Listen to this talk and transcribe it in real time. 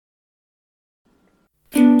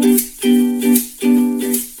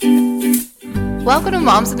Welcome to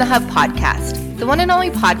Moms in the Hub podcast, the one and only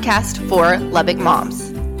podcast for Lubbock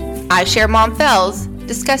moms. I share mom fails,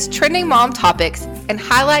 discuss trending mom topics, and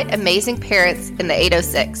highlight amazing parents in the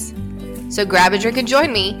 806. So grab a drink and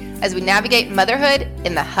join me as we navigate motherhood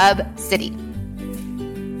in the Hub City.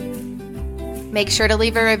 Make sure to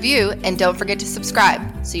leave a review and don't forget to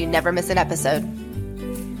subscribe so you never miss an episode.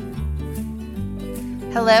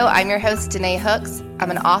 Hello, I'm your host, Danae Hooks. I'm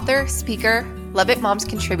an author, speaker, Lubbock Moms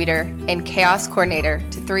contributor, and chaos coordinator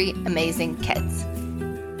to 3 amazing kids.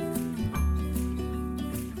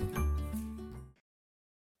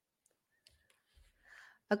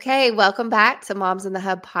 Okay, welcome back to Moms in the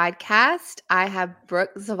Hub podcast. I have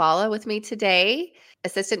Brooke Zavala with me today,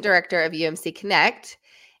 Assistant Director of UMC Connect.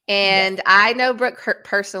 And yes. I know Brooke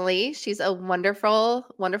personally. She's a wonderful,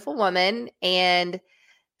 wonderful woman. And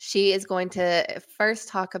she is going to first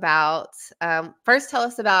tell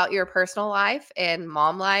us about your personal life and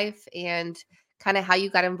mom life and kind of how you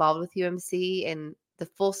got involved with UMC and the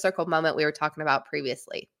full circle moment we were talking about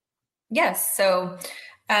previously. Yes. So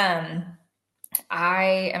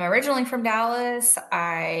I am originally from Dallas.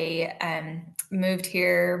 I moved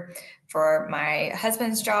here for my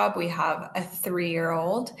husband's job. We have a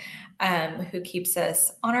 3-year-old who keeps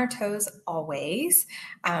us on our toes always.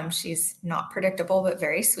 She's not predictable, but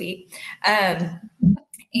very sweet. And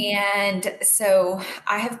so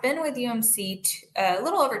I have been with UMC a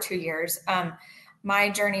little over 2 years. My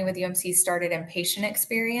journey with UMC started in patient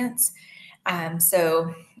experience.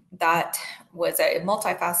 So that was a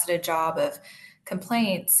multifaceted job of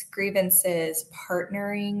complaints, grievances,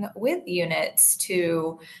 partnering with units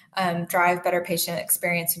to drive better patient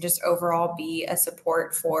experience and just overall be a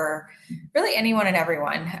support for really anyone and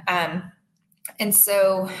everyone. And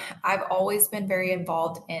so I've always been very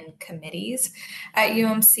involved in committees at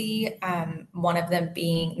UMC, one of them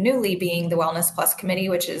newly being the Wellness Plus Committee,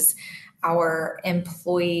 which is our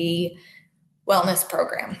employee wellness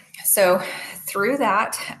program. So through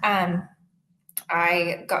that,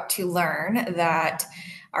 I got to learn that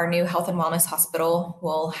our new health and wellness hospital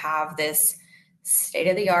will have this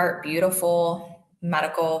state-of-the-art, beautiful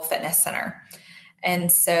medical fitness center.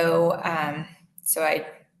 And so I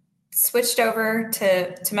switched over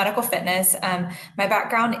to medical fitness. My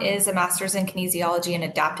background is a master's in kinesiology and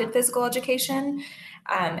adapted physical education.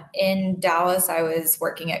 In Dallas, I was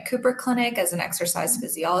working at Cooper Clinic as an exercise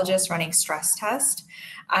physiologist running stress test.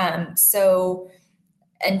 So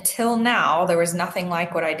until now, there was nothing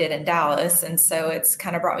like what I did in Dallas. And so it's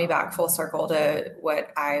kind of brought me back full circle to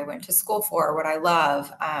what I went to school for, what I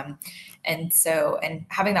love. And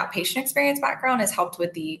having that patient experience background has helped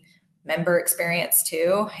with the member experience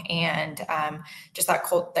too. And just that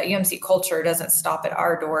UMC culture doesn't stop at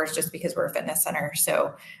our doors just because we're a fitness center.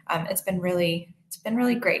 So it's been really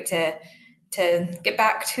great to get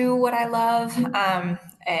back to what I love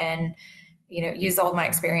and use all my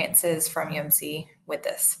experiences from UMC with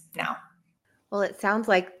this now. Well, it sounds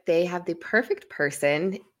like they have the perfect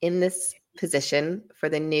person in this position for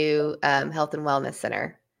the new Health and Wellness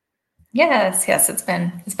Center. Yes, it's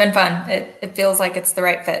been fun. It feels like it's the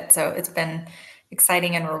right fit. So it's been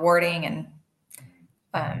exciting and rewarding.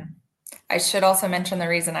 And I should also mention the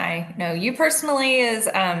reason I know you personally is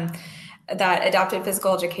that adapted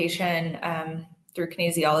physical education through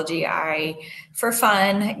kinesiology. I, for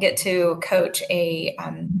fun, get to coach a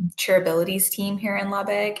cheer abilities team here in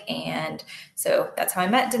Lubbock. And so that's how I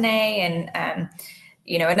met Danae. And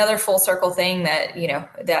another full circle thing that,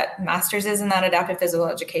 that master's is in that adaptive physical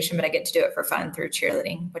education, but I get to do it for fun through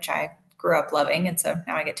cheerleading, which I grew up loving. And so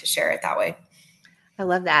now I get to share it that way. I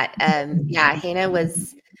love that. Hannah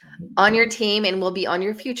was on your team and will be on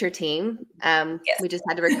your future team. Yes. We just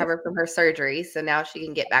had to recover from her surgery. So now she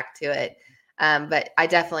can get back to it. But I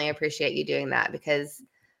definitely appreciate you doing that because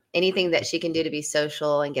anything that she can do to be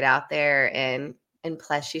social and get out there and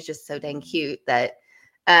plus she's just so dang cute that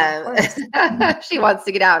she wants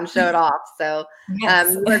to get out and show it off. So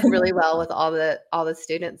you work really well with all the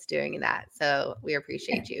students doing that. So we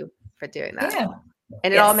appreciate you for doing that. Yeah.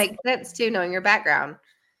 And it all makes sense too, knowing your background.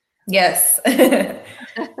 Yes.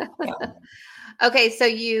 Okay. So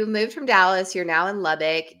you moved from Dallas, you're now in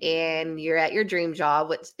Lubbock and you're at your dream job,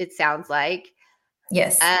 which it sounds like.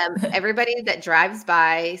 Yes. Everybody that drives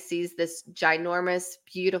by sees this ginormous,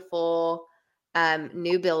 beautiful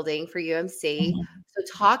new building for UMC. Mm-hmm.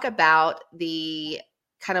 So talk about the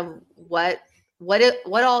kind of what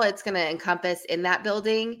all it's going to encompass in that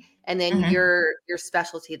building, and then mm-hmm. your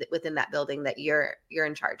specialty within that building that you're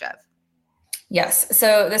in charge of. Yes.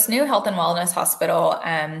 So this new health and wellness hospital,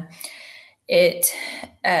 it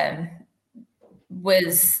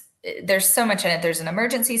was there's so much in it. There's an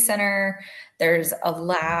emergency center, there's a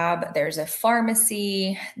lab, there's a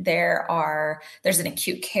pharmacy, there's an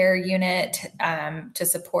acute care unit to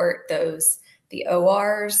support the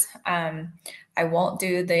ORs. I won't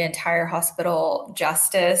do the entire hospital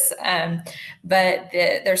justice, but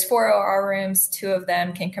there's 4 OR rooms. 2 of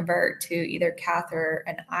them can convert to either cath or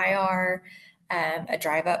an IR, a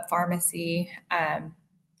drive-up pharmacy.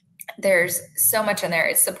 There's so much in there.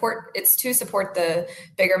 It's to support the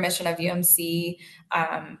bigger mission of UMC,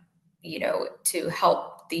 to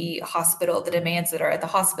help the hospital, the demands that are at the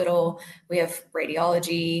hospital. We have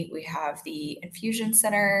radiology, we have the infusion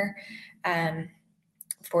center,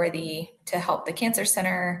 to help the cancer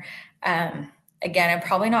center. Again, I'm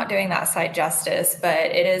probably not doing that side justice, but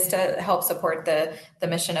it is to help support the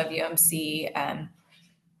mission of UMC,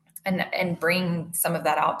 and bring some of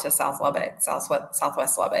that out to Southwest Lubbock.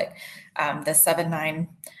 The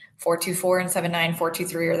 79424 and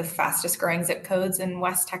 79423 are the fastest growing zip codes in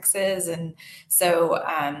West Texas. And so,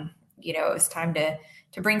 it was time to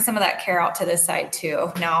bring some of that care out to this side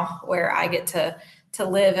too. Now, where I get to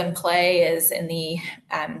live and play is in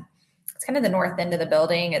it's kind of the north end of the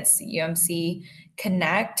building. It's UMC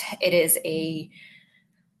Connect. It is a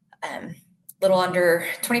little under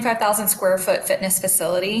 25,000 square foot fitness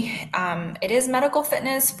facility. It is medical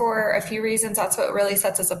fitness for a few reasons. That's what really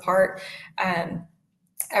sets us apart.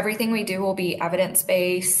 Everything we do will be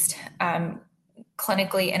evidence-based,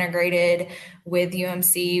 clinically integrated with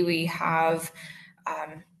UMC. We have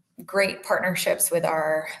great partnerships with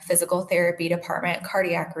our physical therapy department,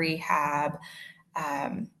 cardiac rehab.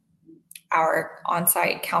 Our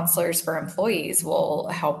on-site counselors for employees will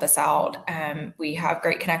help us out. We have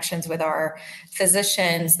great connections with our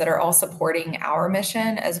physicians that are all supporting our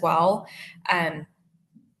mission as well.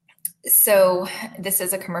 So this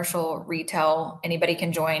is a commercial retail. Anybody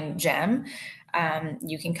can join gym.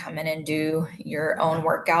 You can come in and do your own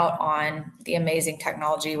workout on the amazing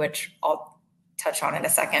technology, which I'll touch on in a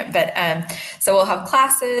second. But so we'll have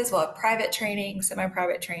classes, we'll have private training,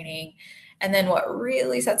 semi-private training. And then what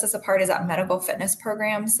really sets us apart is that medical fitness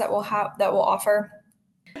programs that we'll offer.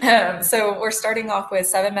 So we're starting off with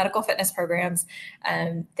 7 medical fitness programs.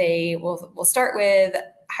 We'll start with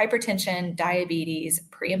hypertension, diabetes,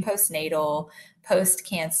 pre and postnatal,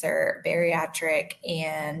 post-cancer, bariatric,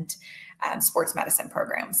 and sports medicine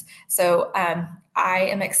programs. So I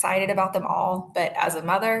am excited about them all, but as a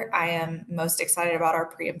mother, I am most excited about our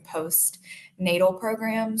pre and post-natal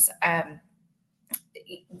programs.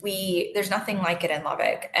 There's nothing like it in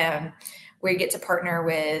Lubbock. We get to partner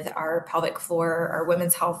with our pelvic floor, our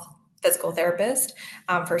women's health physical therapist,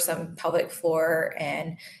 for some pelvic floor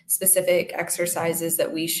and specific exercises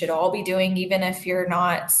that we should all be doing, even if you're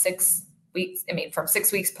not 6 weeks. I mean, from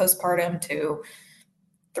 6 weeks postpartum to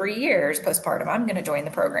 3 years postpartum, I'm going to join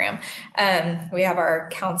the program. We have our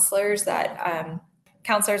counselors our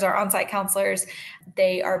on-site counselors.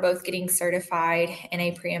 They are both getting certified in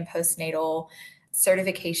a pre and postnatal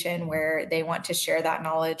certification where they want to share that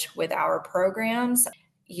knowledge with our programs,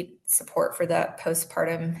 support for the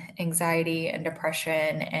postpartum anxiety and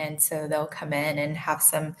depression. And so they'll come in and have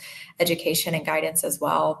some education and guidance as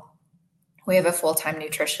well. We have a full-time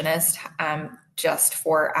nutritionist just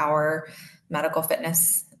for our medical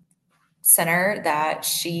fitness center that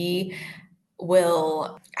she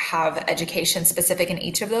will have education specific in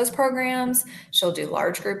each of those programs. She'll do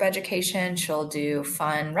large group education. She'll do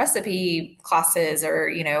fun recipe classes or,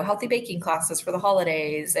 healthy baking classes for the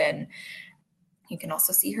holidays. And you can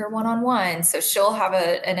also see her one-on-one. So she'll have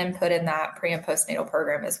an input in that pre and postnatal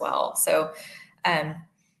program as well. So,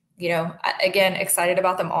 again, excited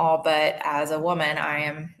about them all, but as a woman, I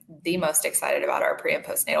am the most excited about our pre and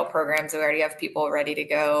postnatal programs. We already have people ready to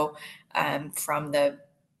go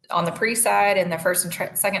on the pre side in the first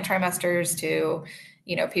and second trimesters to,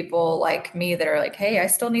 people like me that are like, hey, I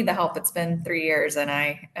still need the help. It's been 3 years and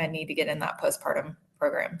I need to get in that postpartum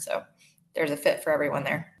program. So there's a fit for everyone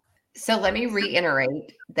there. So let me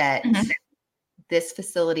reiterate that this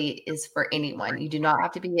facility is for anyone. You do not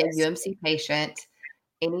have to be a UMC patient.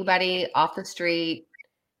 Anybody off the street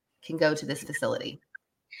can go to this facility.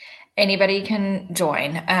 Anybody can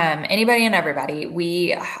join. Anybody and everybody.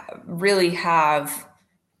 We really have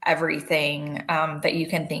everything that you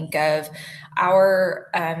can think of. Our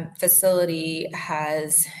facility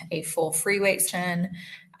has a full free weight session.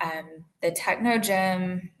 The techno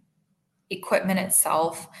gym equipment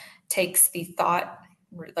itself takes the thought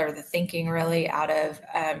or the thinking really out of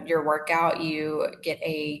your workout. You get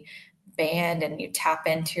a band and you tap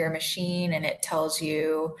into your machine and it tells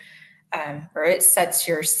you or it sets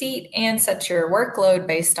your seat and sets your workload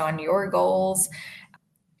based on your goals.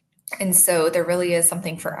 And so there really is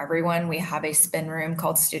something for everyone. We have a spin room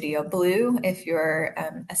called Studio Blue if you're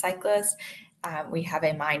a cyclist. We have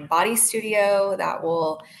a mind body studio that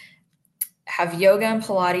will have yoga and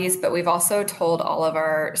Pilates, but we've also told all of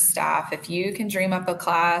our staff, if you can dream up a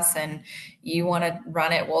class and you want to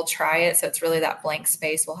run it, we'll try it. So it's really that blank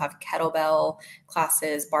space. We'll have kettlebell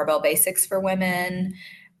classes, barbell basics for women.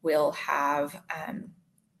 We'll have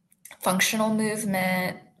functional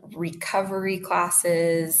movement, recovery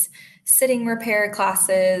classes, sitting repair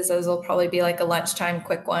classes. Those will probably be like a lunchtime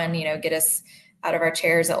quick one, get us out of our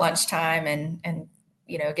chairs at lunchtime and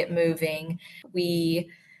get moving. We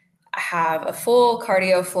have a full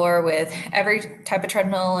cardio floor with every type of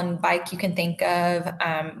treadmill and bike you can think of.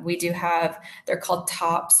 We do have, they're called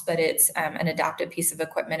tops, but it's an adaptive piece of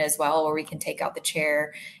equipment as well, where we can take out the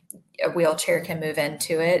chair, a wheelchair can move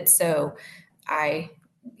into it. So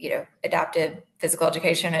adaptive physical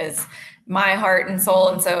education is my heart and soul.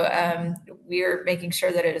 And so we're making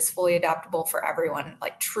sure that it is fully adaptable for everyone,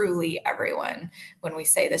 like truly everyone, when we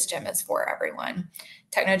say this gym is for everyone.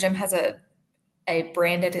 Techno Gym has a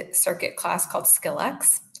branded circuit class called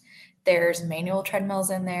SkillX. There's manual treadmills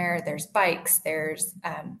in there. There's bikes. There's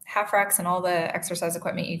half racks and all the exercise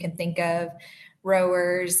equipment you can think of,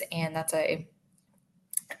 rowers. And that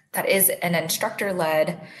is an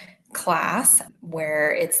instructor-led class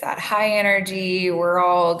where it's that high energy. We're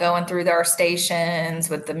all going through our stations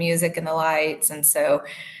with the music and the lights. And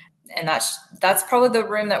that's probably the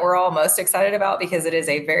room that we're all most excited about, because it is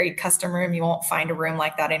a very custom room. You won't find a room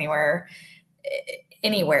like that anywhere,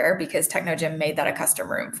 because Techno Gym made that a custom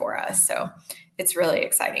room for us. So it's really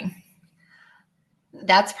exciting.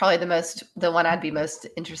 That's probably the one I'd be most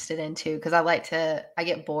interested in too, because I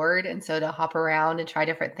get bored. And so to hop around and try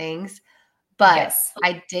different things. But yes,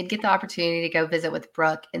 I did get the opportunity to go visit with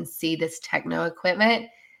Brooke and see this techno equipment.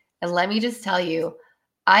 And let me just tell you,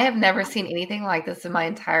 I have never seen anything like this in my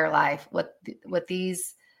entire life. What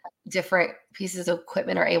these different pieces of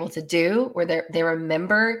equipment are able to do, where they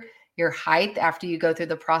remember your height after you go through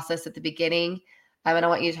the process at the beginning. And I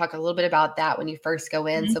want you to talk a little bit about that when you first go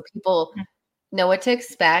in, so people know what to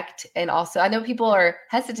expect. And also, I know people are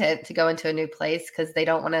hesitant to go into a new place because they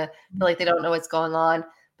don't want to feel like they don't know what's going on.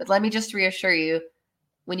 But let me just reassure you,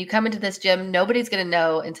 when you come into this gym, nobody's going to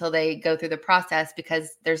know until they go through the process, because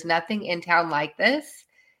there's nothing in town like this.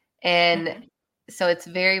 And so it's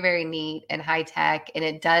very, very neat and high tech, and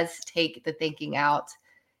it does take the thinking out,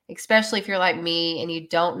 especially if you're like me and you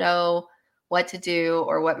don't know what to do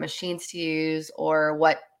or what machines to use or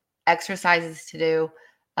what exercises to do.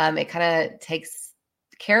 It kind of takes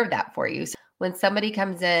care of that for you. So when somebody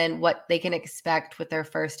comes in, what they can expect with their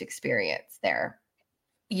first experience there.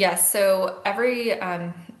 Yes. So every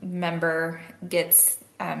member gets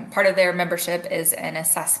part of their membership is an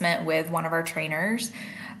assessment with one of our trainers.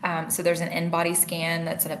 So there's an in-body scan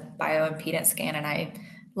that's a bioimpedance scan, and I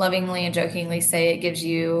lovingly and jokingly say it gives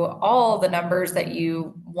you all the numbers that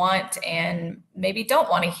you want and maybe don't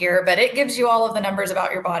want to hear, but it gives you all of the numbers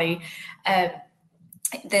about your body.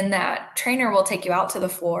 Then that trainer will take you out to the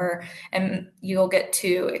floor, and you'll get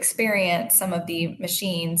to experience some of the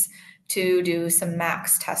machines to do some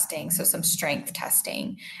max testing, so some strength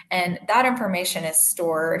testing. And that information is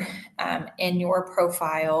stored in your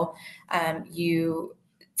profile.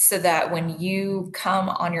 So that when you come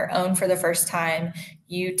on your own for the first time,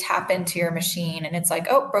 you tap into your machine and it's like,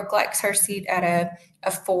 oh, Brooke likes her seat at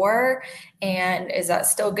a 4. And is that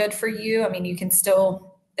still good for you? I mean,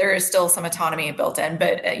 there is still some autonomy built in,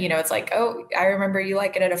 but it's like, oh, I remember you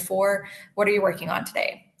like it at a 4. What are you working on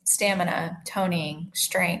today? Stamina, toning,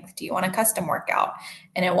 strength. Do you want a custom workout?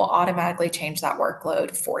 And it will automatically change that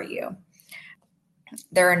workload for you.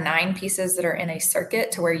 There are 9 pieces that are in a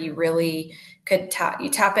circuit to where you really could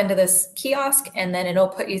tap into this kiosk, and then it'll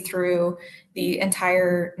put you through the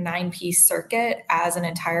entire 9-piece circuit as an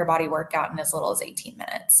entire body workout in as little as 18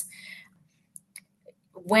 minutes.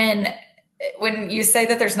 When you say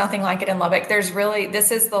that there's nothing like it in Lubbock,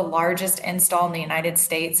 this is the largest install in the United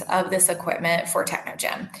States of this equipment for Techno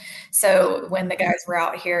Gym. So when the guys were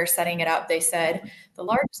out here setting it up, they said the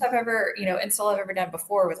largest install I've ever done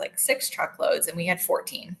before was like 6 truckloads, and we had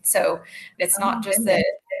 14. So it's not just that.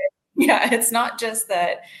 Yeah, it's not just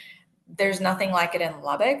that there's nothing like it in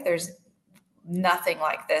Lubbock. There's nothing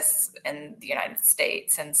like this in the United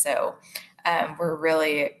States. And so we're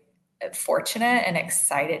really fortunate and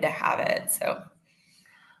excited to have it. So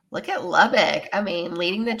look at Lubbock. I mean,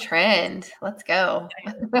 leading the trend. Let's go.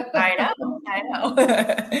 I know.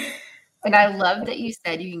 And I love that you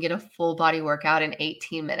said you can get a full body workout in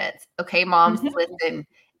 18 minutes. Okay, moms, listen,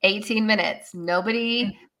 18 minutes.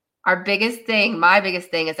 My biggest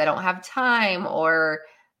thing is I don't have time, or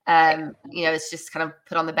It's just kind of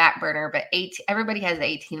put on the back burner, but everybody has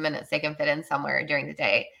 18 minutes they can fit in somewhere during the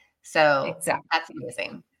day. So Exactly. that's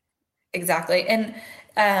amazing. Exactly. And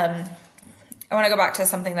I want to go back to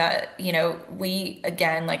something that, we,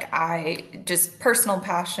 again, I just personal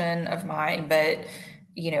passion of mine, but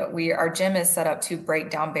our gym is set up to break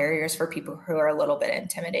down barriers for people who are a little bit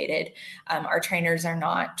intimidated. Our trainers are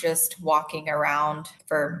not just walking around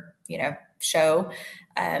for, show.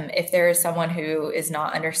 If there is someone who is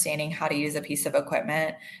not understanding how to use a piece of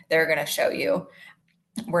equipment, they're going to show you.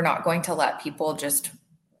 We're not going to let people just,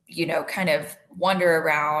 kind of wander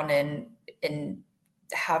around and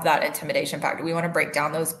have that intimidation factor. We want to break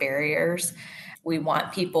down those barriers. We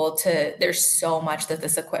want people there's so much that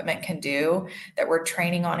this equipment can do that we're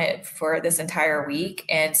training on it for this entire week.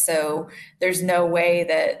 And so there's no way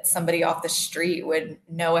that somebody off the street would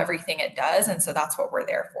know everything it does. And so that's what we're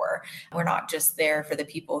there for. We're not just there for the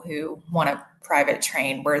people who want to private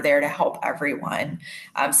train. We're there to help everyone.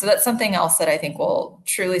 So that's something else that I think will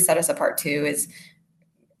truly set us apart too, is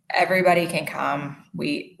everybody can come.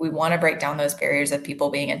 We want to break down those barriers of people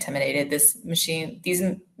being intimidated. These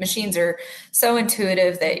machines are so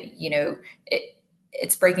intuitive that,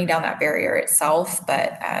 it's breaking down that barrier itself.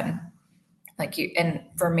 But, and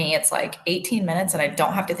for me, it's 18 minutes and I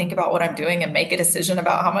don't have to think about what I'm doing and make a decision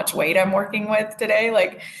about how much weight I'm working with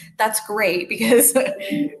today. That's great, because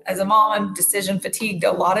as a mom, I'm decision fatigued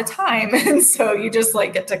a lot of time. And so you just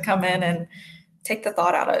get to come in and take the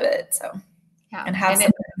thought out of it. So. Yeah. And have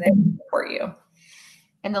something there for you.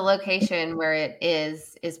 And the location where it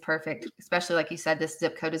is perfect, especially like you said, this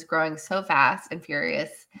zip code is growing so fast and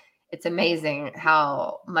furious. It's amazing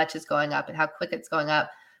how much is going up and how quick it's going up.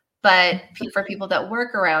 But for people that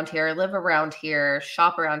work around here, live around here,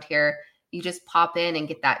 shop around here, you just pop in and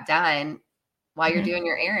get that done while you're doing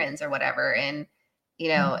your errands or whatever. And,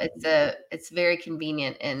 it's very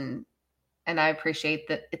convenient, and I appreciate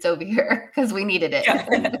that it's over here because we needed it.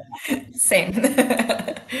 Yeah. Same.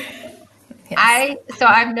 Yes.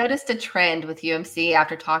 I've noticed a trend with UMC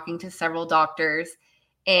after talking to several doctors,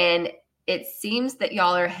 and it seems that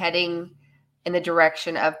y'all are heading in the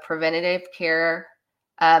direction of preventative care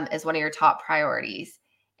as one of your top priorities.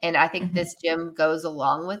 And I think this gym goes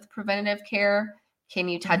along with preventative care. Can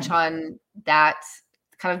you touch on that,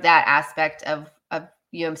 kind of that aspect of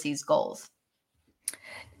UMC's goals?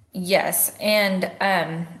 Yes. And,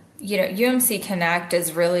 UMC Connect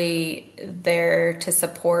is really there to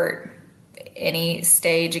support any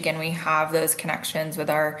stage. Again, we have those connections with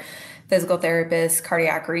our physical therapists,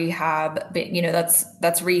 cardiac rehab, but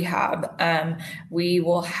that's rehab. We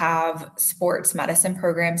will have sports medicine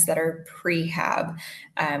programs that are prehab.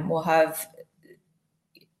 We'll have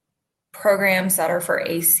programs that are for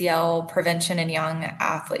ACL prevention in young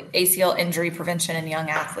athletes, ACL injury prevention in young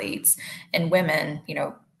athletes and women,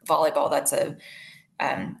 volleyball, that's a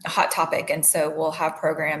hot topic. And so we'll have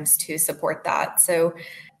programs to support that. So,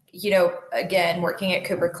 again, working at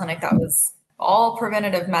Cooper Clinic, that was all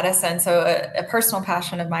preventative medicine. So a personal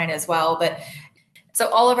passion of mine as well. But so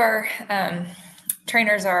all of our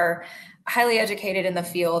trainers are highly educated in the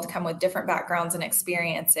field, come with different backgrounds and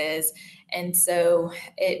experiences. And so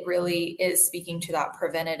it really is speaking to that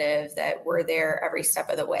preventative, that we're there every step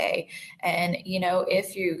of the way. And,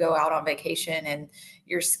 if you go out on vacation and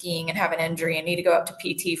you're skiing and have an injury and need to go up to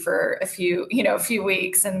PT for a few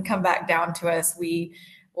weeks and come back down to us, we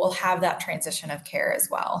will have that transition of care as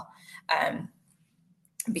well.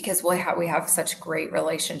 Because we have such great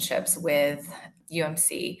relationships with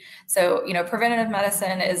UMC. So, preventative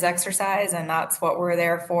medicine is exercise, and that's what we're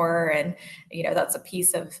there for. And, that's a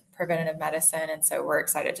piece of preventative medicine. And so we're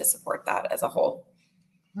excited to support that as a whole.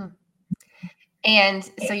 And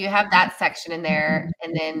so you have that section in there.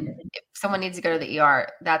 And then if someone needs to go to the ER,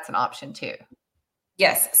 that's an option too.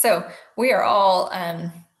 Yes. So we are all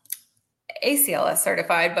ACLS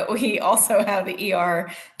certified, but we also have the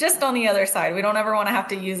ER just on the other side. We don't ever want to have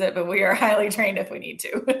to use it, but we are highly trained if we need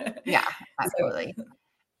to. Yeah, absolutely. So,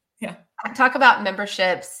 yeah. Talk about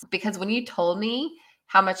memberships, because when you told me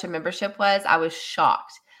how much a membership was, I was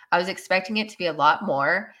shocked. I was expecting it to be a lot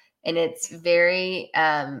more, and it's very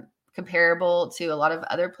comparable to a lot of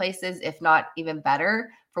other places, if not even better,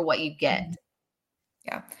 for what you get.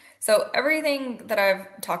 Yeah. So everything that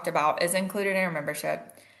I've talked about is included in our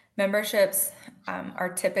membership. Memberships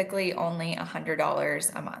are typically only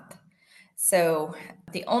 $100 a month. So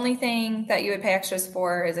the only thing that you would pay extras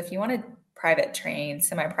for is if you want to private train,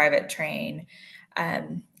 semi-private train,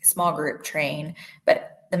 small group train,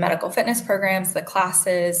 but the medical fitness programs, the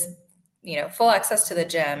classes, full access to the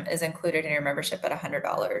gym is included in your membership at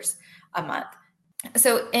 $100 a month.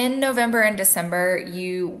 So in November and December,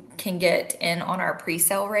 you can get in on our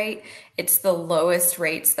pre-sale rate. It's the lowest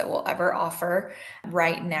rates that we'll ever offer.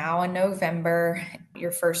 Right now in November,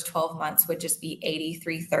 your first 12 months would just be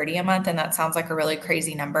 $83.30 a month. And that sounds like a really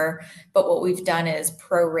crazy number. But what we've done is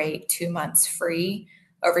prorate 2 months free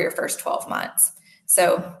over your first 12 months.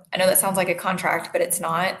 So I know that sounds like a contract, but it's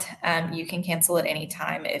not. You can cancel at any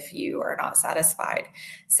time if you are not satisfied.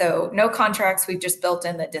 So no contracts. We've just built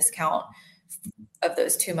in the discount of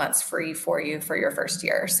those 2 months free for you for your first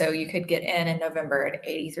year. So you could get in November at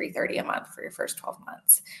 $83.30 a month for your first 12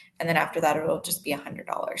 months. And then after that, it'll just be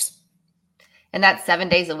 $100. And that's 7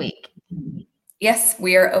 days a week. Yes,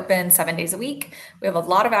 we are open 7 days a week. We have a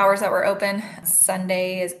lot of hours that we're open.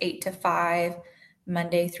 Sunday is 8 to 5.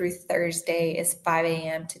 Monday through Thursday is 5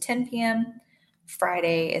 a.m. to 10 p.m.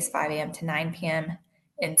 Friday is 5 a.m. to 9 p.m.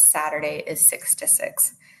 And Saturday is 6 to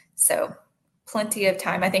 6. So plenty of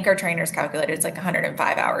time. I think our trainers calculated it's like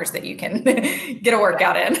 105 hours that you can get a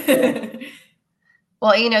workout in.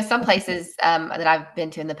 Well, some places that I've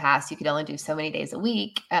been to in the past, you could only do so many days a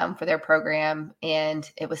week for their program, and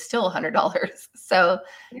it was still $100. So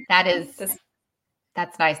that's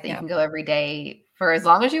nice that you can go every day for as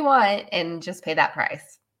long as you want and just pay that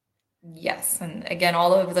price. Yes. And again,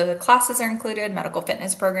 all of the classes are included. Medical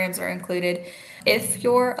fitness programs are included. If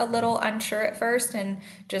you're a little unsure at first and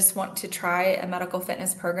just want to try a medical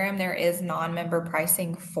fitness program, there is non-member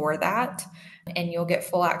pricing for that. And you'll get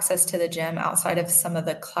full access to the gym outside of some of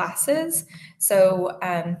the classes. So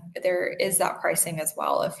there is that pricing as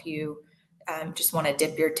well if you just want to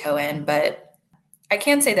dip your toe in. But I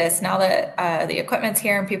can say this, now that the equipment's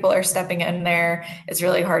here and people are stepping in there, it's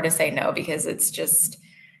really hard to say no, because it's just...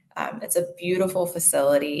 it's a beautiful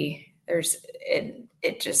facility.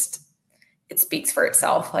 It speaks for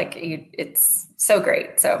itself. It's so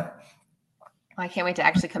great. So I can't wait to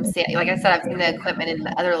actually come see it. Like I said, I've seen the equipment in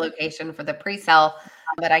the other location for the pre-sale,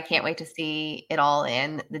 but I can't wait to see it all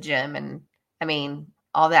in the gym. And I mean,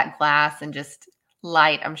 all that glass and just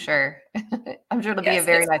light, I'm sure. I'm sure it'll be a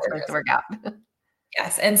very nice place to work out.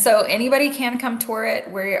 Yes. And so anybody can come tour it.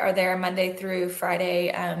 We are there Monday through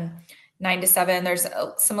Friday, 9 to 7. There's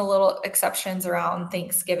some little exceptions around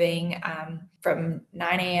Thanksgiving. From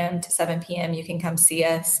 9 a.m. to 7 p.m. you can come see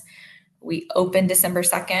us. We open December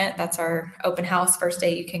 2nd. That's our open house. First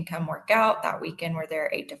day you can come work out. That weekend we're there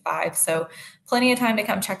 8 to 5. So plenty of time to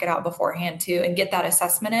come check it out beforehand too, and get that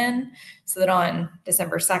assessment in, so that on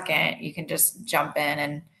December 2nd you can just jump in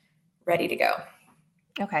and ready to go.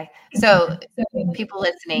 Okay. So people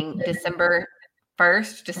listening, December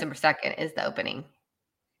 1st, December 2nd is the opening.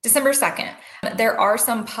 December 2nd.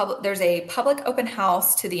 There's a public open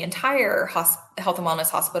house to the entire health and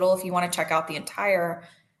wellness hospital. If you want to check out the entire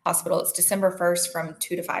hospital, it's December 1st from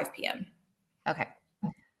 2 to 5 p.m. Okay.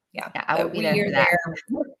 Yeah. I will be there for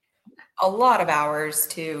that. A lot of hours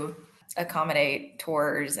to accommodate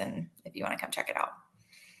tours, and if you want to come check it out.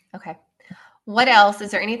 Okay. What else? Is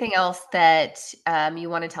there anything else that you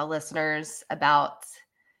want to tell listeners about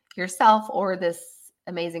yourself or this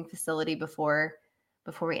amazing facility before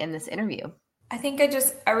we end this interview? I think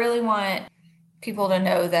I really want people to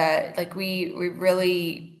know that we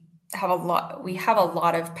really have a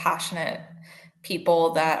lot of passionate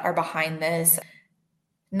people that are behind this.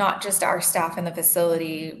 Not just our staff in the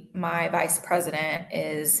facility. My vice president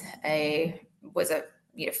was a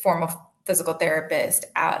former physical therapist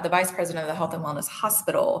at the vice president of the Health and Wellness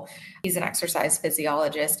Hospital. He's an exercise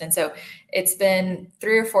physiologist. And so it's been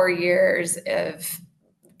 3 or 4 years of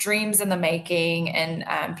dreams in the making,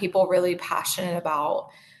 and people really passionate about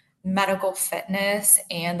medical fitness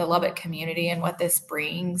and the Lubbock community and what this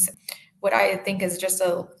brings. What I think is just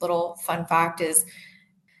a little fun fact is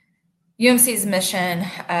UMC's mission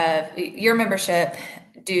of your membership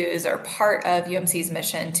dues are part of UMC's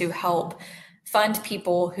mission to help fund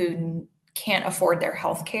people who can't afford their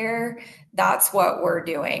health care. That's what we're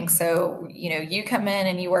doing. So, you come in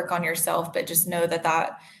and you work on yourself, but just know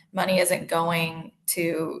that money isn't going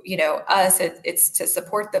to, us. It's to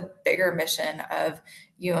support the bigger mission of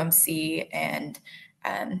UMC, and,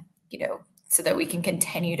 so that we can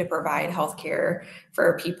continue to provide healthcare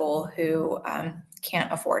for people who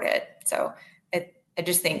can't afford it. So I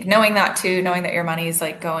just think knowing that your money is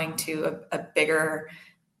going to a bigger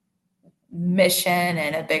mission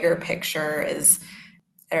and a bigger picture is,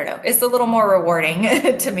 I don't know, it's a little more rewarding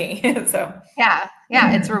to me. So yeah,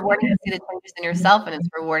 it's rewarding to see the changes in yourself, and it's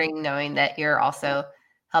rewarding knowing that you're also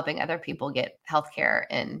helping other people get healthcare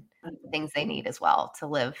and things they need as well to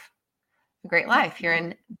live a great life here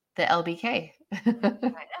in the LBK.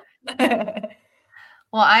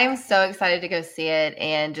 Well, I'm so excited to go see it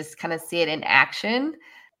and just kind of see it in action.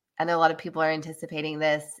 I know a lot of people are anticipating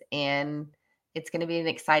this, and it's going to be an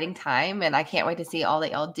exciting time. And I can't wait to see all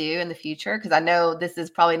that y'all do in the future, because I know this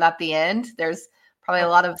is probably not the end. There's probably a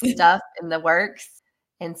lot of stuff in the works.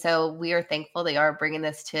 And so we are thankful that you are bringing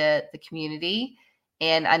this to the community.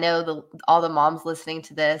 And I know all the moms listening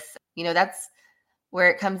to this, that's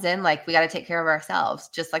where it comes in. Like, we got to take care of ourselves,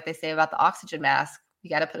 just like they say about the oxygen mask.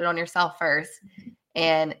 You got to put it on yourself first.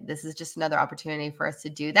 And this is just another opportunity for us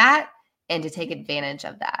to do that and to take advantage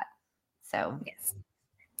of that. So, yes.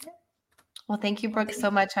 Well, thank you, Brooke, so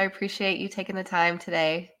much. I appreciate you taking the time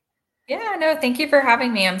today. Yeah, no, thank you for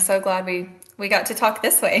having me. I'm so glad we got to talk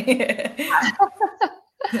this way.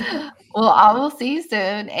 Well, I will see you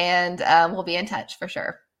soon, and we'll be in touch for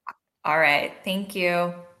sure. All right. Thank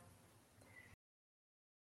you.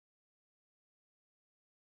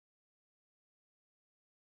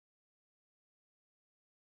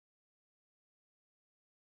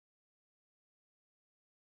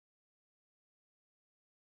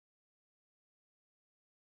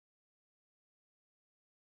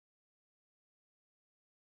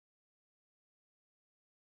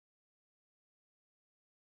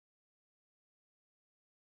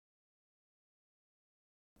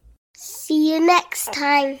 See you next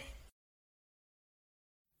time.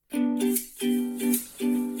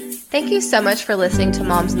 Thank you so much for listening to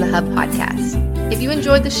Moms in the Hub podcast. If you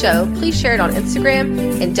enjoyed the show, please share it on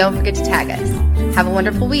Instagram and don't forget to tag us. Have a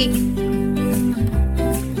wonderful week.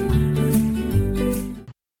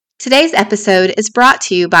 Today's episode is brought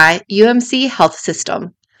to you by UMC Health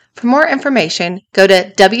System. For more information, go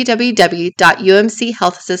to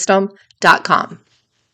www.umchealthsystem.com.